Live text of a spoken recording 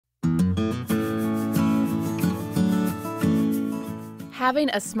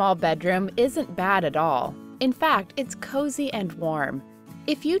Having a small bedroom isn't bad at all. In fact, it's cozy and warm.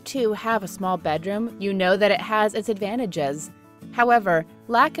 If you too have a small bedroom, you know that it has its advantages. However,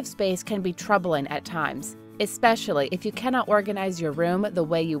 lack of space can be troubling at times, especially if you cannot organize your room the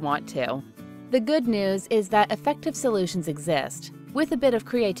way you want to. The good news is that effective solutions exist. With a bit of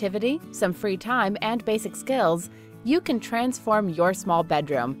creativity, some free time, and basic skills, you can transform your small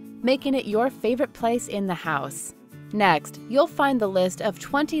bedroom, making it your favorite place in the house. Next, you'll find the list of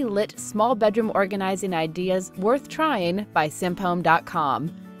 20 lit small bedroom organizing ideas worth trying by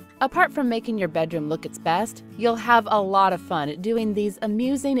simphome.com. Apart from making your bedroom look its best, you'll have a lot of fun doing these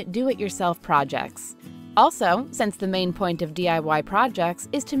amusing do-it-yourself projects. Also, since the main point of DIY projects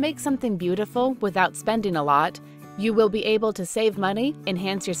is to make something beautiful without spending a lot, you will be able to save money,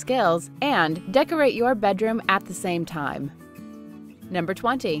 enhance your skills, and decorate your bedroom at the same time. Number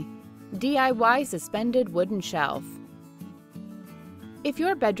 20. DIY suspended wooden shelf. If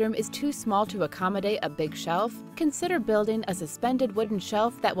your bedroom is too small to accommodate a big shelf, consider building a suspended wooden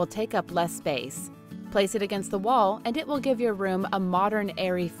shelf that will take up less space. Place it against the wall and it will give your room a modern,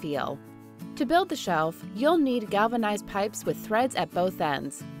 airy feel. To build the shelf, you'll need galvanized pipes with threads at both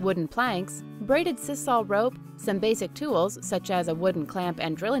ends, wooden planks, braided sisal rope, some basic tools such as a wooden clamp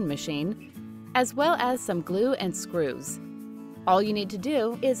and drilling machine, as well as some glue and screws. All you need to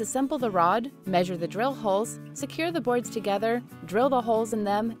do is assemble the rod, measure the drill holes, secure the boards together, drill the holes in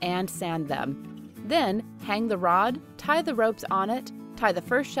them, and sand them. Then, hang the rod, tie the ropes on it, tie the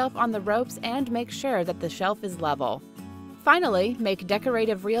first shelf on the ropes, and make sure that the shelf is level. Finally, make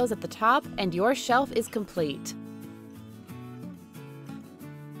decorative reels at the top and your shelf is complete.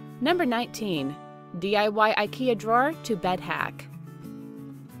 Number 19. DIY IKEA drawer to bed hack.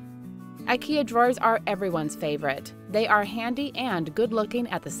 IKEA drawers are everyone's favorite. They are handy and good-looking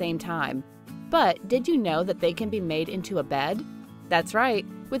at the same time. But did you know that they can be made into a bed? That's right.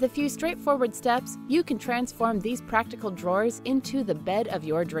 With a few straightforward steps, you can transform these practical drawers into the bed of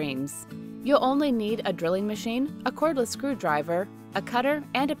your dreams. You'll only need a drilling machine, a cordless screwdriver, a cutter,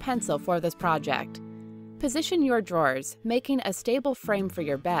 and a pencil for this project. Position your drawers, making a stable frame for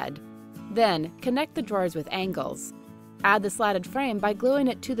your bed. Then, connect the drawers with angles. Add the slatted frame by gluing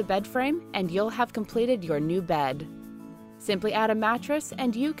it to the bed frame, and you'll have completed your new bed. Simply add a mattress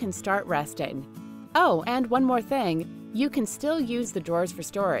and you can start resting. Oh, and one more thing, you can still use the drawers for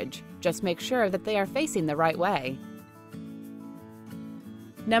storage. Just make sure that they are facing the right way.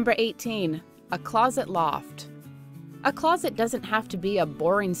 Number 18. A closet loft. A closet doesn't have to be a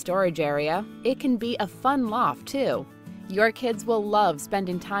boring storage area. It can be a fun loft too. Your kids will love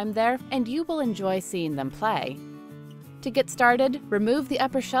spending time there and you will enjoy seeing them play. To get started, remove the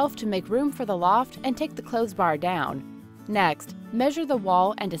upper shelf to make room for the loft and take the clothes bar down. Next, measure the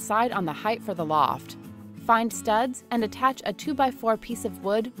wall and decide on the height for the loft. Find studs and attach a 2x4 piece of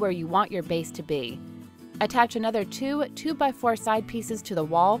wood where you want your base to be. Attach another 2 2x4 side pieces to the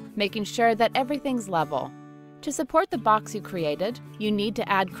wall, making sure that everything's level. To support the box you created, you need to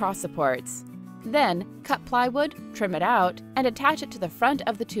add cross supports. Then, cut plywood, trim it out, and attach it to the front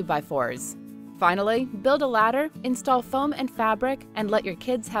of the 2x4s. Finally, build a ladder, install foam and fabric, and let your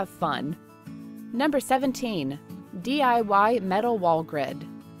kids have fun. Number 17. DIY metal wall grid.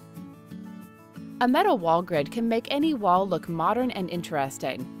 A metal wall grid can make any wall look modern and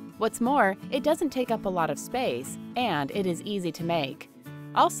interesting. What's more, it doesn't take up a lot of space, and it is easy to make.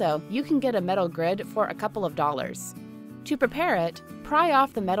 Also, you can get a metal grid for a couple of dollars. To prepare it, pry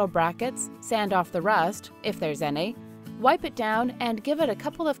off the metal brackets, sand off the rust, if there's any, wipe it down, and give it a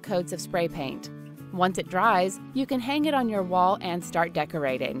couple of coats of spray paint. Once it dries, you can hang it on your wall and start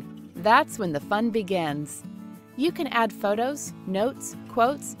decorating. That's when the fun begins. You can add photos, notes,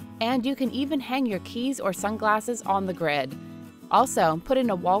 quotes, and you can even hang your keys or sunglasses on the grid. Also, putting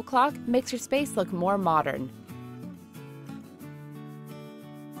a wall clock makes your space look more modern.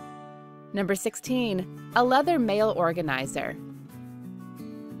 Number 16. A leather mail organizer.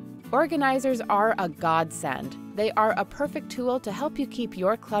 Organizers are a godsend. They are a perfect tool to help you keep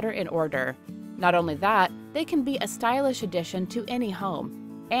your clutter in order. Not only that, they can be a stylish addition to any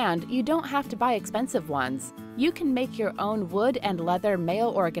home. And you don't have to buy expensive ones. You can make your own wood and leather mail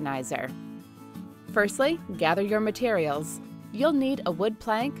organizer. Firstly, gather your materials. You'll need a wood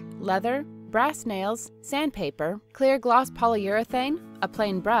plank, leather, brass nails, sandpaper, clear gloss polyurethane, a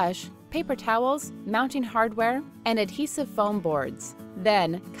plain brush, paper towels, mounting hardware, and adhesive foam boards.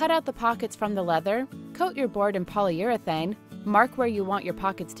 Then, cut out the pockets from the leather, coat your board in polyurethane, mark where you want your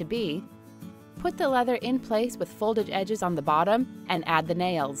pockets to be, put the leather in place with folded edges on the bottom, and add the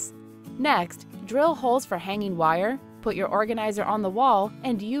nails. Next, drill holes for hanging wire, put your organizer on the wall,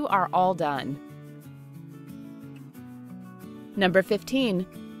 and you are all done. Number 15.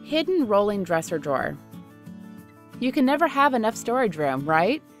 Hidden rolling dresser drawer. You can never have enough storage room,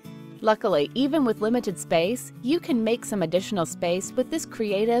 right? Luckily, even with limited space, you can make some additional space with this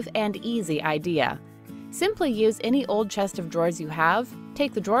creative and easy idea. Simply use any old chest of drawers you have,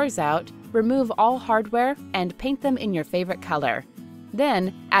 take the drawers out, remove all hardware, and paint them in your favorite color.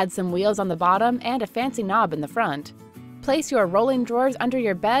 Then, add some wheels on the bottom and a fancy knob in the front. Place your rolling drawers under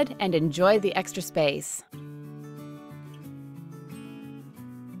your bed and enjoy the extra space.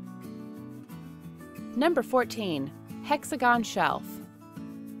 Number 14. Hexagon shelf.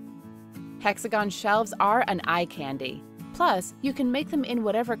 Hexagon shelves are an eye candy. Plus, you can make them in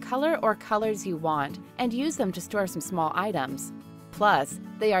whatever color or colors you want and use them to store some small items. Plus,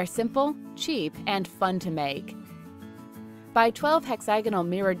 they are simple, cheap, and fun to make. Buy 12 hexagonal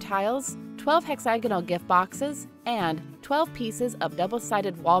mirrored tiles, 12 hexagonal gift boxes, and 12 pieces of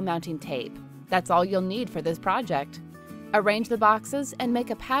double-sided wall mounting tape. That's all you'll need for this project. Arrange the boxes and make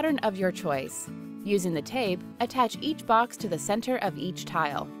a pattern of your choice. Using the tape, attach each box to the center of each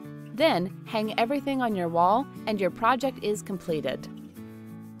tile. Then, hang everything on your wall and your project is completed.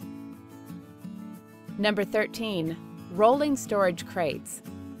 Number 13. Rolling storage crates.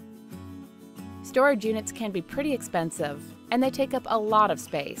 Storage units can be pretty expensive, and they take up a lot of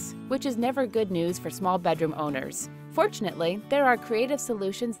space, which is never good news for small bedroom owners. Fortunately, there are creative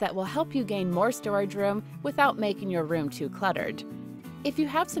solutions that will help you gain more storage room without making your room too cluttered. If you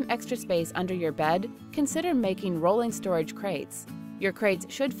have some extra space under your bed, consider making rolling storage crates. Your crates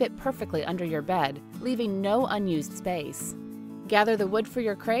should fit perfectly under your bed, leaving no unused space. Gather the wood for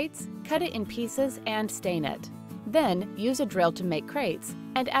your crates, cut it in pieces, and stain it. Then, use a drill to make crates,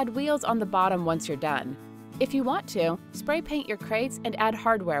 and add wheels on the bottom once you're done. If you want to, spray paint your crates and add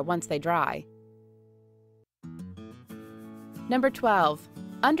hardware once they dry. Number 12.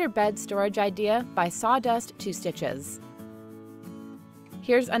 Underbed Storage Idea by Sawdust to Stitches.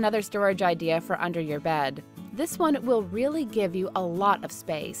 Here's another storage idea for under your bed. This one will really give you a lot of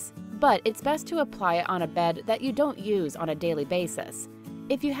space, but it's best to apply it on a bed that you don't use on a daily basis.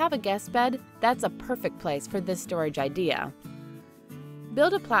 If you have a guest bed, that's a perfect place for this storage idea.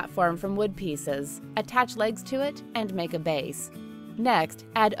 Build a platform from wood pieces, attach legs to it, and make a base. Next,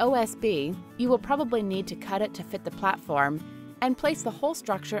 add OSB. You will probably need to cut it to fit the platform, and place the whole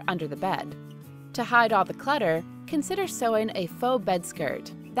structure under the bed. To hide all the clutter, consider sewing a faux bed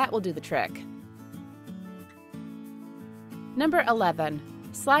skirt. That will do the trick. Number 11.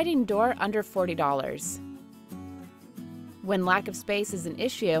 Sliding door under $40. When lack of space is an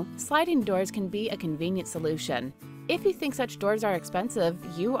issue, sliding doors can be a convenient solution. If you think such doors are expensive,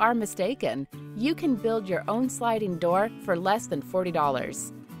 you are mistaken. You can build your own sliding door for less than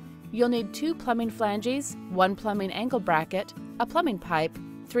 $40. You'll need 2 plumbing flanges, 1 plumbing angle bracket, a plumbing pipe,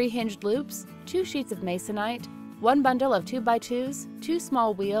 3 hinged loops, 2 sheets of masonite, 1 bundle of 2x2s, 2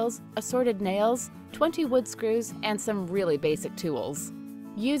 small wheels, assorted nails, 20 wood screws, and some really basic tools.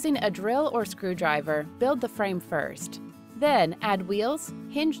 Using a drill or screwdriver, build the frame first. Then add wheels,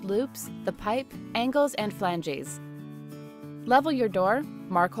 hinged loops, the pipe, angles, and flanges. Level your door,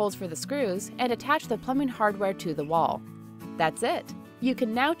 mark holes for the screws, and attach the plumbing hardware to the wall. That's it! You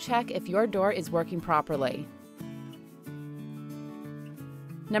can now check if your door is working properly.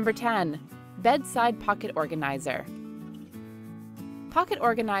 Number 10. Bedside Pocket Organizer. Pocket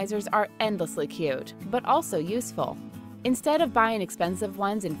organizers are endlessly cute, but also useful. Instead of buying expensive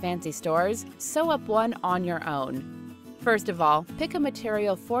ones in fancy stores, sew up one on your own. First of all, pick a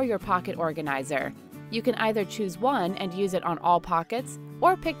material for your pocket organizer. You can either choose one and use it on all pockets,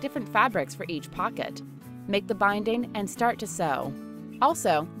 or pick different fabrics for each pocket. Make the binding and start to sew.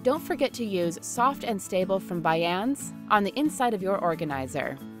 Also, don't forget to use Soft and Stable from Bayans on the inside of your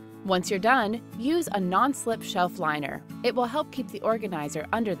organizer. Once you're done, use a non-slip shelf liner. It will help keep the organizer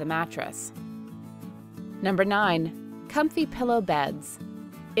under the mattress. Number 9. Comfy pillow beds.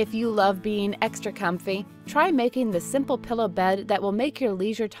 If you love being extra comfy, try making the simple pillow bed that will make your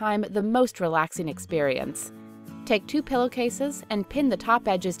leisure time the most relaxing experience. Take 2 pillowcases and pin the top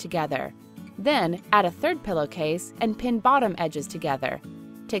edges together. Then add a 3rd pillowcase and pin bottom edges together.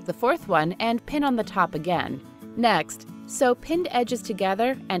 Take the 4th one and pin on the top again. Next, sew pinned edges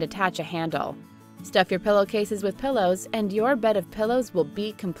together and attach a handle. Stuff your pillowcases with pillows and your bed of pillows will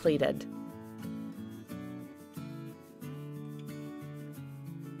be completed.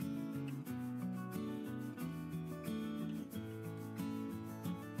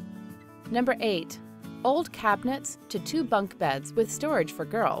 Number 8. Old cabinets to 2 bunk beds with storage for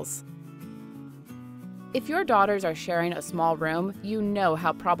girls. If your daughters are sharing a small room, you know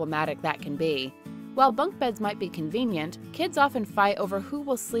how problematic that can be. While bunk beds might be convenient, kids often fight over who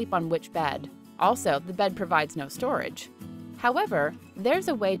will sleep on which bed. Also, the bed provides no storage. However, there's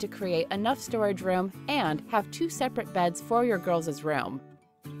a way to create enough storage room and have two separate beds for your girls' room.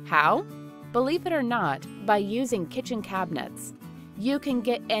 How? Believe it or not, by using kitchen cabinets. You can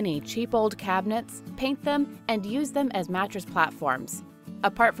get any cheap old cabinets, paint them, and use them as mattress platforms.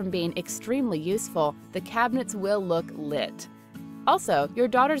 Apart from being extremely useful, the cabinets will look lit. Also, your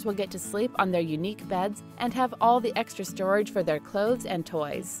daughters will get to sleep on their unique beds and have all the extra storage for their clothes and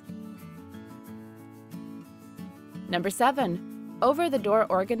toys. Number 7. Over-the-door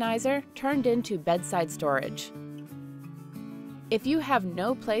organizer turned into bedside storage. If you have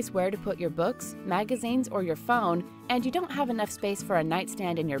no place where to put your books, magazines, or your phone, and you don't have enough space for a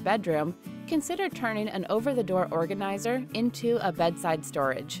nightstand in your bedroom, consider turning an over-the-door organizer into a bedside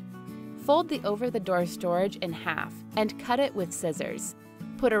storage. Fold the over-the-door storage in half and cut it with scissors.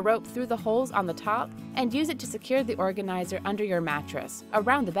 Put a rope through the holes on the top and use it to secure the organizer under your mattress,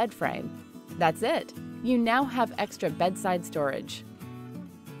 around the bed frame. That's it! You now have extra bedside storage.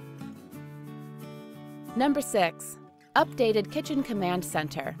 Number 6. Updated kitchen command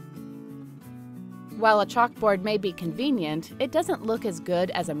center. While a chalkboard may be convenient, it doesn't look as good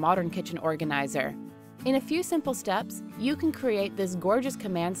as a modern kitchen organizer. In a few simple steps, you can create this gorgeous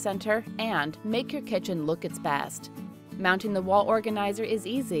command center and make your kitchen look its best. Mounting the wall organizer is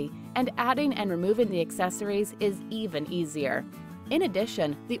easy, and adding and removing the accessories is even easier. In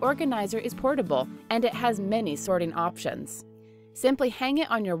addition, the organizer is portable and it has many sorting options. Simply hang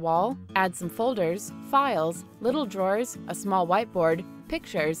it on your wall, add some folders, files, little drawers, a small whiteboard,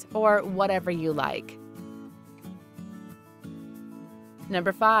 pictures, or whatever you like.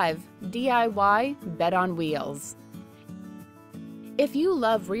 Number 5. DIY bed on wheels. If you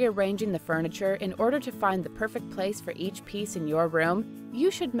love rearranging the furniture in order to find the perfect place for each piece in your room,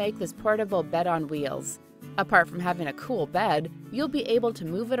 you should make this portable bed on wheels. Apart from having a cool bed, you'll be able to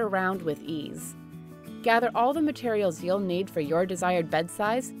move it around with ease. Gather all the materials you'll need for your desired bed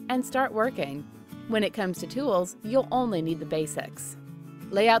size and start working. When it comes to tools, you'll only need the basics.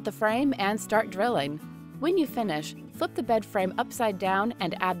 Lay out the frame and start drilling. When you finish, flip the bed frame upside down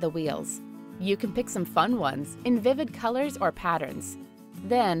and add the wheels. You can pick some fun ones in vivid colors or patterns.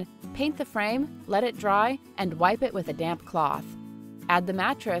 Then, paint the frame, let it dry, and wipe it with a damp cloth. Add the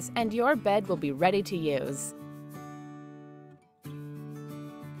mattress and your bed will be ready to use.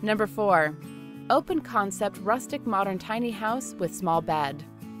 Number 4. Open concept rustic modern tiny house with small bed.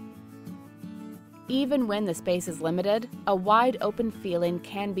 Even when the space is limited, a wide open feeling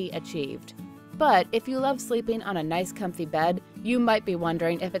can be achieved. But if you love sleeping on a nice comfy bed, you might be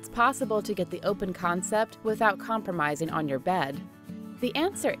wondering if it's possible to get the open concept without compromising on your bed. The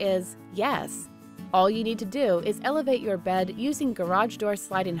answer is yes. All you need to do is elevate your bed using garage door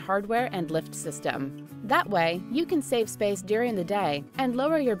sliding hardware and lift system. That way, you can save space during the day and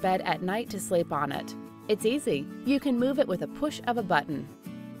lower your bed at night to sleep on it. It's easy. You can move it with a push of a button.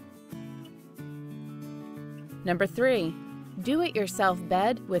 Number 3. Do-it-yourself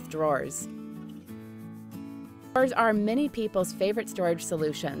bed with drawers. Drawers are many people's favorite storage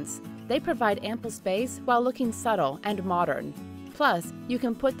solutions. They provide ample space while looking subtle and modern. Plus, you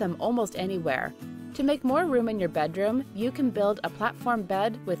can put them almost anywhere. To make more room in your bedroom, you can build a platform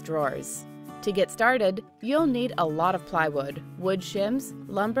bed with drawers. To get started, you'll need a lot of plywood, wood shims,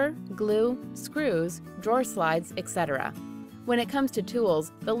 lumber, glue, screws, drawer slides, etc. When it comes to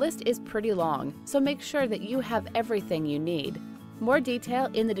tools, the list is pretty long, so make sure that you have everything you need. More detail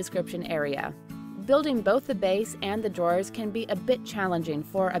in the description area. Building both the base and the drawers can be a bit challenging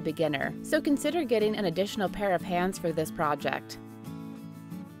for a beginner, so consider getting an additional pair of hands for this project.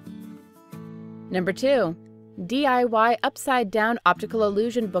 Number 2. DIY upside-down optical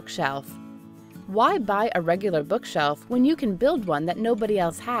illusion bookshelf. Why buy a regular bookshelf when you can build one that nobody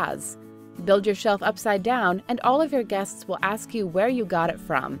else has? Build your shelf upside down and all of your guests will ask you where you got it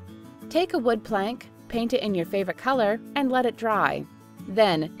from. Take a wood plank, paint it in your favorite color, and let it dry.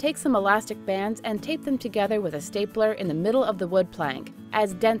 Then, take some elastic bands and tape them together with a stapler in the middle of the wood plank,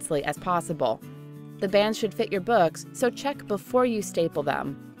 as densely as possible. The bands should fit your books, so check before you staple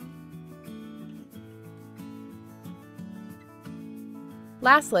them.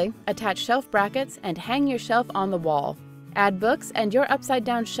 Lastly, attach shelf brackets and hang your shelf on the wall. Add books and your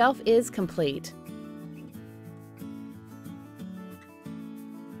upside-down shelf is complete.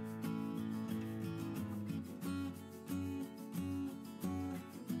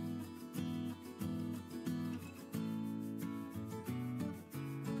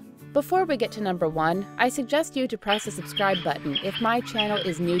 Before we get to number 1, I suggest you to press the subscribe button if my channel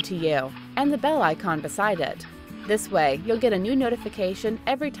is new to you, and the bell icon beside it. This way, you'll get a new notification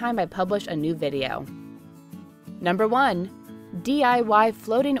every time I publish a new video. Number 1. DIY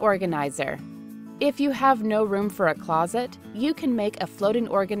floating organizer. If you have no room for a closet, you can make a floating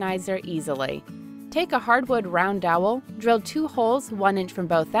organizer easily. Take a hardwood round dowel, drill 2 holes 1 inch from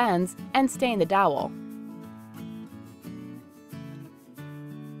both ends, and stain the dowel.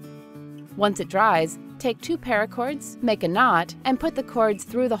 Once it dries, take 2 paracords, make a knot, and put the cords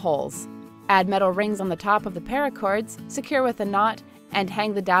through the holes. Add metal rings on the top of the paracords, secure with a knot, and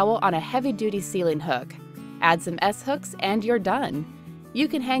hang the dowel on a heavy-duty ceiling hook. Add some S-hooks and you're done. You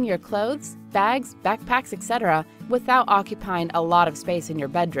can hang your clothes, bags, backpacks, etc. without occupying a lot of space in your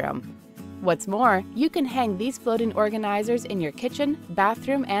bedroom. What's more, you can hang these floating organizers in your kitchen,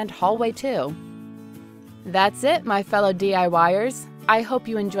 bathroom, and hallway too. That's it, my fellow DIYers. I hope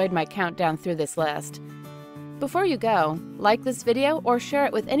you enjoyed my countdown through this list. Before you go, like this video or share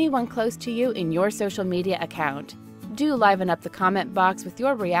it with anyone close to you in your social media account. Do liven up the comment box with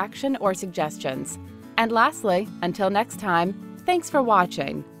your reaction or suggestions. And lastly, until next time, thanks for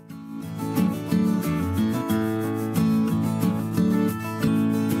watching.